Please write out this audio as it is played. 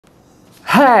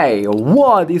Hey,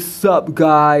 what is up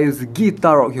guys?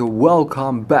 Guitar Rock here.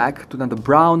 Welcome back to another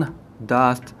Brown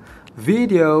Dust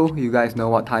video. You guys know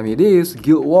what time it is.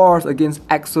 Guild Wars against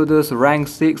Exodus rank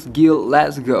 6 guild.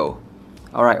 Let's go.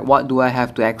 Alright, what do I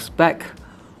have to expect?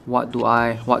 What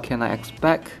can I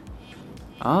expect?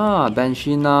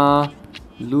 Benchina,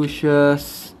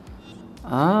 Lucius.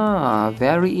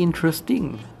 Very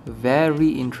interesting.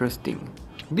 Very interesting.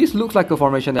 This looks like a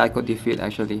formation that I could defeat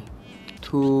actually.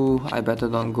 I better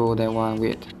not go that one.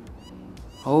 Wait.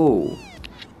 Oh,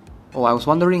 I was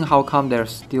wondering how come there's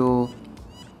still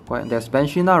there's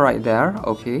Benchina right there.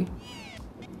 Okay,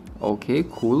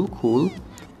 cool.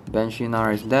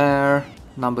 Benchina is there.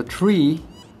 Number 3.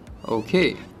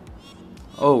 Okay.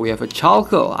 Oh, we have a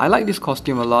Chalkel. I like this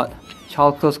costume a lot.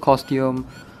 Chalkel's costume.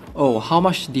 Oh, how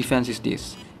much defense is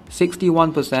this?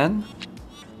 61%.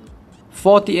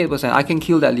 48%. I can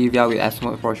kill that Levias with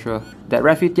Asmode for sure. That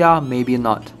Rafitia, maybe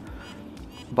not.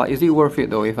 But is it worth it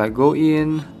though? If I go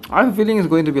in, I have a feeling it's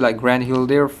going to be like Grand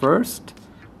Hildir first.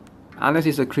 Unless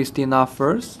it's a Christina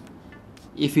first.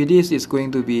 If it is, it's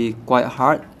going to be quite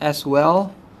hard as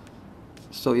well.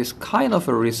 So it's kind of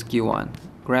a risky one.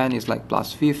 Grand is like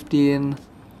plus 15.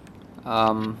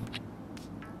 So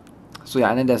yeah,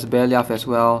 and then there's Beliaf as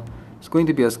well. It's going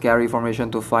to be a scary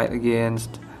formation to fight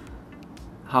against.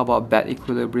 How about Bad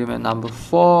Equilibrium at number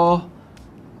 4?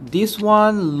 This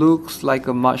one looks like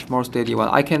a much more steady one.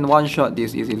 I can one-shot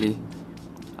this easily.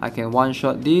 I can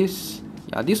one-shot this.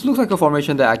 Yeah, this looks like a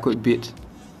formation that I could beat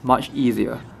much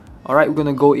easier. Alright, we're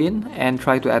gonna go in and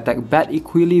try to attack Bad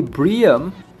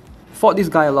Equilibrium. Fought this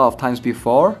guy a lot of times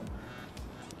before.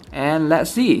 And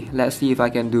let's see if I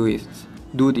can do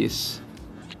this.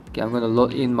 Okay, I'm gonna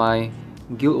load in my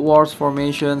Guild Wars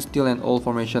formation, still an old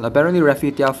formation. Apparently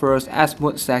Rafitia first,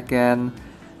 Asmode second.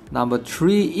 Number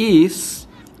 3 is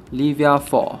Levias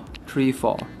 4.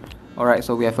 3-4. Alright,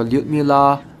 so we have a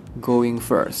Lyudmila going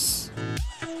first.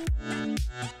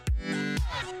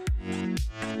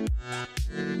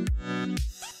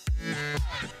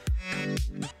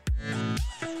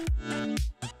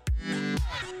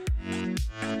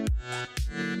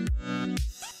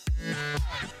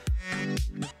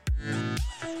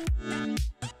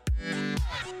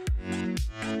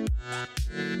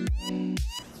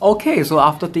 Okay, so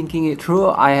after thinking it through,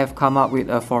 I have come up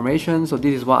with a formation. So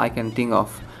this is what I can think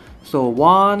of. So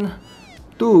 1,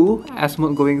 2,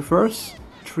 Asmode going first,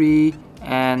 3,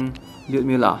 and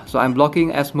Lyudmila. So I'm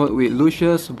blocking Asmode with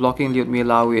Lucius, blocking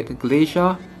Lyudmila with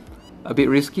Glacier. A bit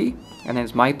risky. And then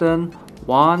it's my turn.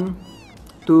 1,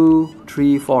 2,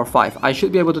 3, 4, 5. I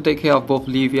should be able to take care of both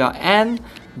Levias and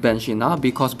Benchina,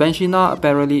 because Benchina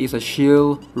apparently is a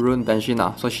shield rune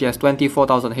Benchina. So she has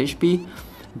 24,000 HP.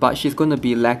 But she's going to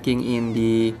be lacking in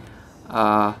the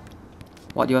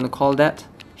what do you want to call that?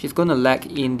 She's going to lack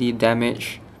in the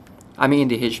damage, I mean in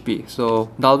the HP.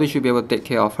 So Dalby should be able to take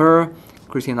care of her.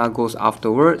 Christina goes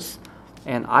afterwards.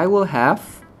 And I will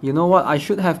have, you know what, I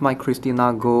should have my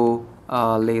Christina go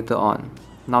later on,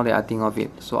 now that I think of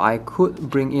it. So I could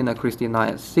bring in a Christina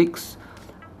at 6,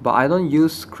 but I don't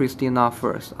use Christina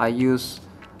first. I use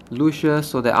Lucius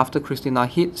so that after Christina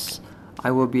hits, I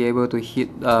will be able to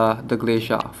hit the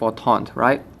Glacier for taunt,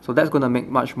 right? So that's gonna make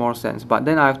much more sense. But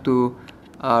then I have to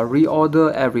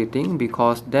reorder everything,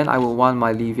 because then I will want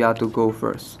my Levias to go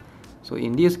first. So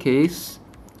in this case,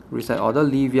 reset order,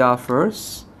 Levias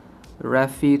first,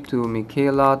 Rafi to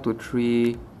Michaela to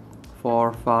 3,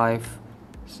 4, 5,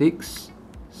 6,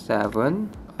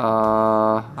 7.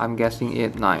 I'm guessing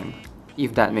 8, 9,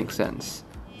 if that makes sense.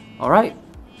 Alright,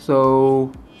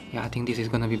 so yeah, I think this is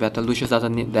gonna be better. Lucius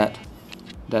doesn't need that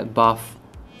buff,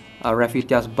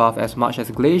 Rafitia's buff as much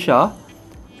as Glacier,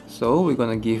 so we're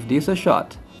gonna give this a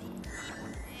shot.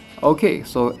 Okay,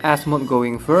 so Asmode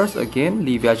going first again,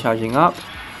 Levias charging up.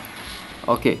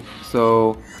 Okay,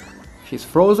 so she's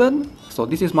frozen, so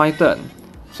this is my turn.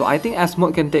 So I think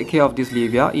Asmode can take care of this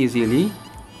Levias easily.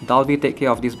 Dalby take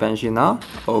care of this Benchina.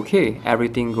 Okay,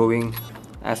 everything going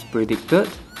as predicted.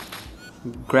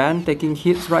 Grand taking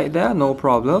hits right there, no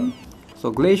problem.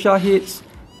 So Glacier hits.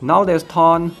 Now there's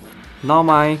taunt. Now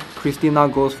my Christina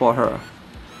goes for her.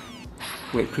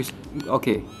 Wait,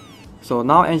 okay. So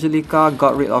now Angelica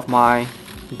got rid of my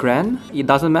Grand. It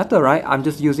doesn't matter, right? I'm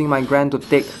just using my Grand to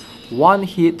take 1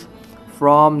 hit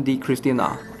from the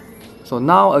Christina. So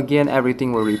now again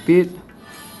everything will repeat.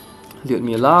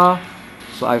 Lyudmila.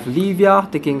 So I have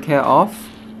Levias taking care of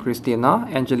Christina.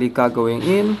 Angelica going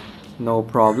in. No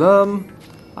problem.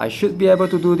 I should be able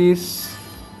to do this.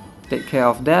 Take care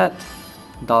of that.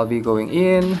 Dalby going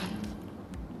in,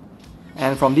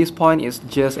 and from this point it's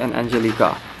just an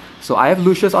Angelica. So I have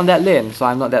Lucius on that lane, so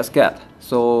I'm not that scared.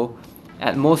 So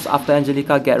At most, after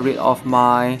Angelica get rid of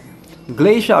my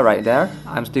Glacier right there,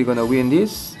 I'm still gonna win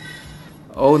this.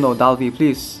 Oh no, Dalvi,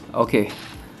 please. Okay.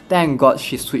 Thank God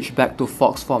she switched back to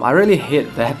fox form. I really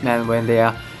hate that, man, when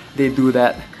they do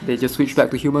that. They just switch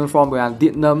back to human form when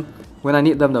I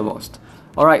need them the most.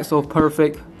 Alright, so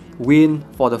perfect win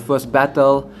for the first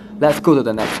battle. Let's go to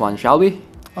the next one, shall we?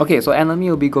 Okay, so enemy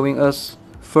will be going us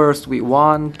first with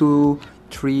 1, 2,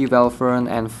 3 Velfern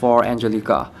and 4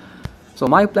 Angelica. So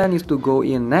my plan is to go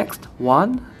in next.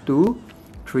 1, 2,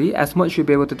 3. Asmode should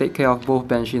be able to take care of both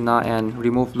Benshina and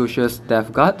remove Lucius'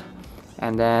 Death Guard.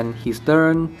 And then his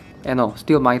turn, and no,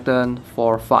 still my turn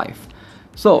for 5.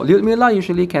 So Lyudmila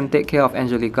usually can take care of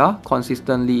Angelica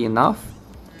consistently enough,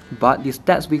 but the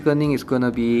stats weakening is gonna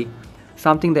be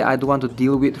something that I don't want to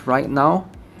deal with right now.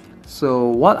 So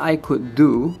what I could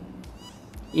do,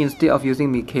 instead of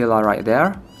using Michaela right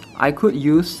there, I could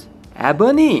use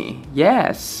Ebony.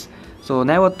 Yes! So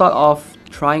never thought of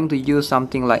trying to use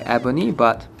something like Ebony,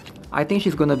 but I think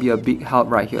she's gonna be a big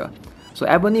help right here. So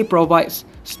Ebony provides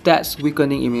stats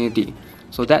weakening immunity.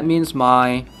 So that means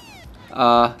my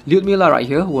Lyudmila right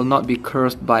here will not be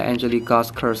cursed by Angelica's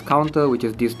curse counter, which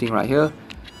is this thing right here.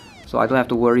 So I don't have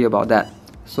to worry about that.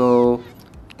 So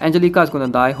Angelica is gonna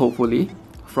die hopefully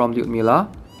from Lyudmila,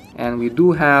 and we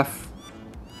do have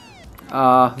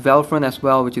Velfern as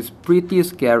well, which is pretty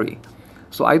scary.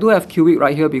 So I do have Q-Weak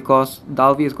right here because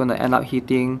Dalvi is gonna end up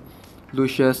hitting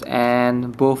Lucius,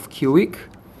 and both Q-Weak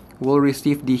will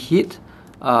receive the hit.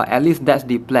 At least that's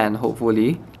the plan,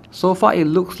 hopefully. So far it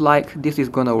looks like this is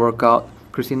gonna work out.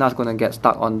 Christina's gonna get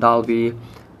stuck on Dalvi.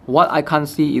 What I can't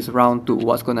see is round 2,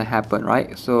 what's gonna happen,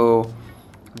 right? So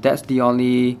that's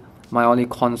my only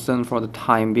concern for the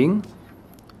time being.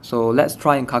 So let's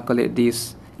try and calculate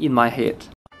this in my head.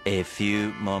 A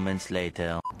few moments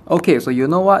later. Okay, so you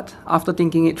know what? After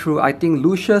thinking it through, I think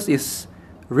Lucius is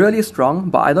really strong,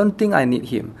 but I don't think I need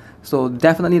him. So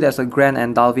definitely there's a Gran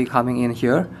and Dalvi coming in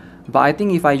here. But I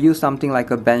think if I use something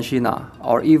like a Benshina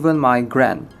or even my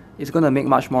Gran, it's gonna make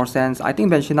much more sense. I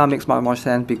think Benshina makes much more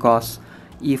sense because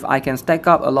if I can stack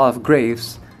up a lot of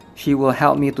Graves, she will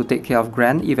help me to take care of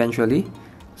Gran eventually.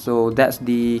 So that's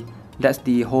the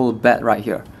whole bet right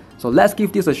here. So let's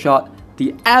give this a shot.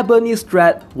 The Ebony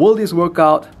strat, will this work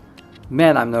out?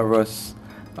 Man, I'm nervous.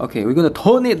 Okay, we're gonna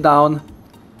tone it down.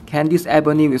 Can this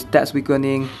Ebony with stats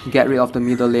weakening get rid of the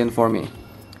middle lane for me?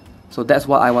 So that's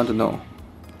what I want to know.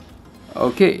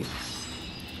 Okay.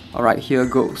 Alright, here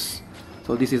goes.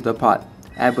 So this is the part.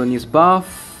 Ebony's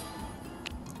buff.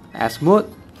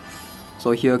 Asmode.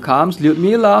 So here comes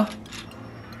Lyudmila.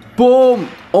 Boom!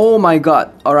 Oh my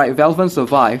god. Alright, Velfern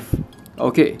survived.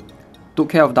 Okay. Took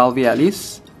care of Dalvi at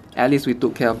least. At least we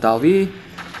took care of Dalvi.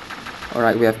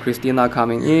 Alright, we have Christina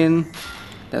coming in.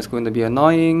 That's going to be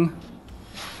annoying.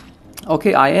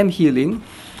 Okay, I am healing,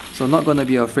 so not gonna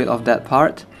be afraid of that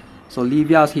part. So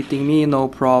Levias hitting me, no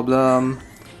problem.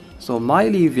 So my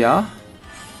Levia...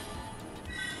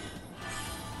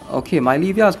 Okay, my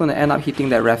Levia is gonna end up hitting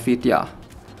that Raffetia.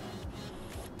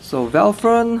 So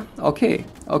Velfern, okay,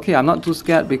 I'm not too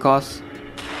scared because...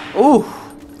 Oh!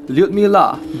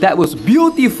 Lyudmila, that was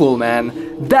beautiful,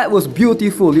 man. That was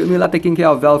beautiful. Lyudmila taking care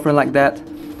of Velfern like that.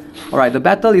 Alright, the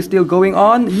battle is still going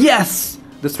on. Yes!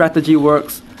 The strategy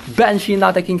works.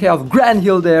 Benshina taking care of Grand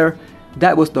Hill there.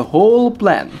 That was the whole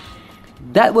plan.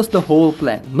 That was the whole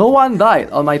plan. No one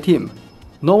died on my team.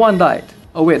 No one died.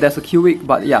 Oh wait, there's a Q-Weak,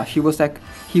 but yeah, he was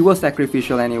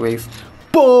sacrificial anyways.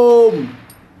 Boom!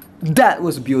 That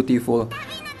was beautiful.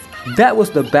 That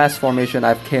was the best formation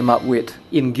I've came up with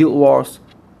in Guild Wars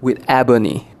with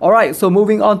Ebony. Alright, so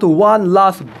moving on to one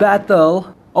last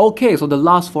battle. Okay, so the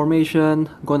last formation,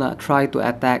 gonna try to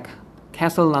attack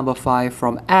Castle number 5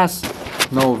 from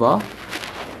Asnova.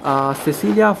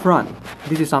 Cecilia front.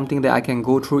 This is something that I can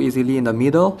go through easily in the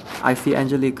middle. I see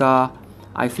Angelica,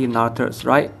 I see Narthus,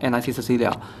 right? And I see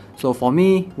Cecilia. So for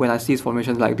me, when I see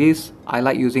formations like this, I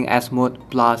like using Asmode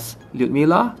plus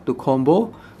Lyudmila to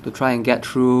combo to try and get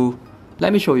through.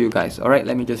 Let me show you guys, alright?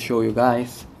 Let me just show you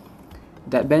guys.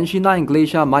 That Benshina and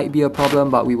Glacier might be a problem,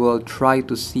 but we will try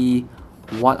to see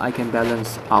what I can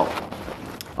balance out.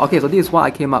 Okay, so this is what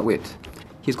I came up with.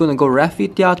 He's gonna go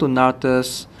Raffetia to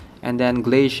Narthus and then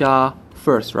Glacier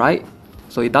first, right?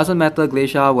 So it doesn't matter,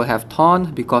 Glacier will have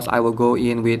Taunt because I will go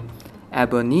in with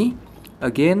Ebony.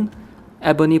 Again,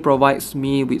 Ebony provides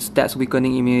me with stats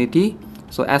weakening immunity.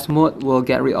 So Asmode will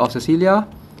get rid of Cecilia.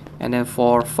 And then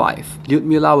for 5,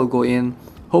 Lyudmila will go in,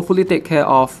 hopefully take care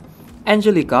of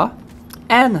Angelica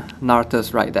and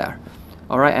Narthus right there.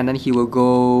 Alright, and then he will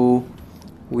go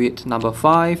with number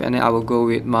 5, and then I will go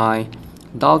with my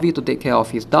Dalvi to take care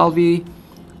of his Dalvi.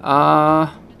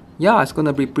 Yeah, it's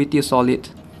gonna be pretty solid.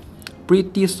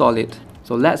 Pretty solid.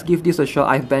 So let's give this a shot.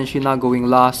 I have Benshina going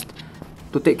last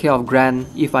to take care of Gran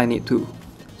if I need to.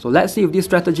 So let's see if this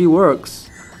strategy works.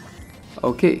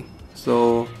 Okay,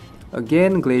 so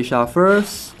again, Glacier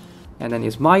first, and then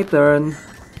it's my turn.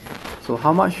 So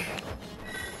how much?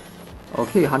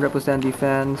 Okay, 100%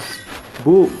 defense.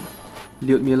 Boom.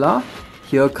 Lyudmila,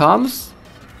 here comes.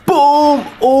 Boom!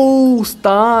 Oh,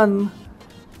 stun.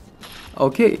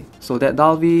 Okay, so that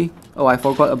Dalvi. Oh, I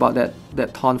forgot about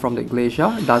that taunt from the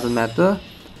Glacier. It doesn't matter.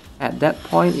 At that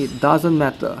point, it doesn't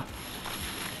matter.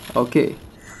 Okay,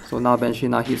 so now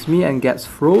Benshina hits me and gets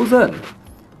frozen.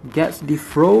 Gets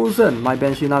defrozen. My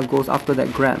Benshina goes after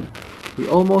that Gran. We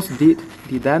almost did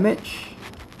the damage.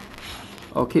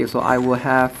 Okay, so I will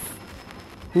have...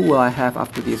 Who will I have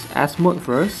after this? Asmode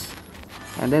first.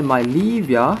 And then my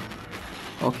Levia.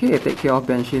 Okay, take care of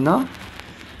Benshina.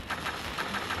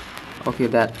 Okay,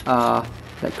 that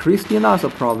Christina is a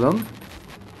problem.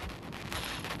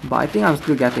 But I think I'm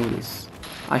still getting this.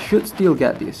 I should still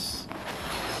get this.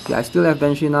 Okay, I still have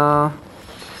Benshina.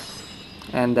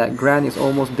 And that Gran is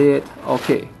almost dead.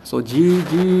 Okay, so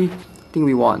GG. I think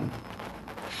we won.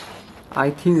 I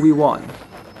think we won.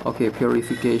 Okay,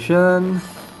 Purification.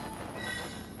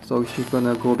 So she's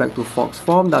gonna go back to Fox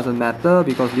form. Doesn't matter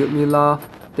because Lyudmila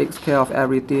takes care of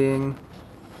everything.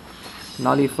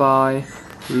 Nullify.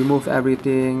 Remove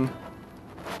everything.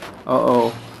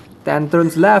 Uh-oh. 10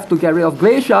 turns left to get rid of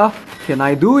Glacier. Can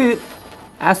I do it?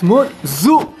 Asmode,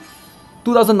 zoop!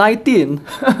 2019.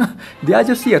 Did I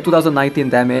just see a 2019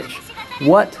 damage?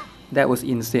 What? That was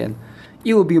insane.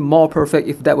 It would be more perfect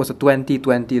if that was a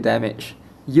 2020 damage.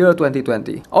 Year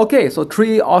 2020. Okay, so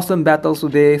 3 awesome battles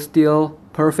today. Still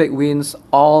perfect wins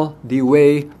all the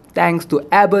way. Thanks to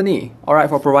Ebony, alright,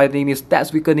 for providing me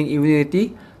stats weakening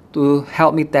immunity to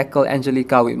help me tackle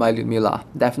Angelica with my Lyudmila.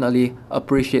 Definitely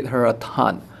appreciate her a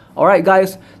ton. Alright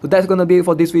guys, so that's gonna be it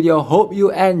for this video. Hope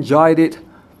you enjoyed it.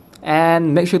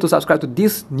 And make sure to subscribe to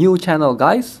this new channel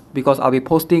guys, because I'll be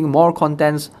posting more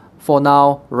contents for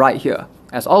now right here.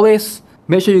 As always,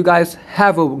 make sure you guys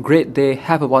have a great day,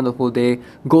 have a wonderful day.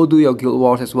 Go do your guild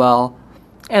wars as well.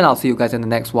 And I'll see you guys in the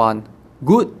next one.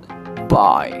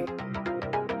 Goodbye.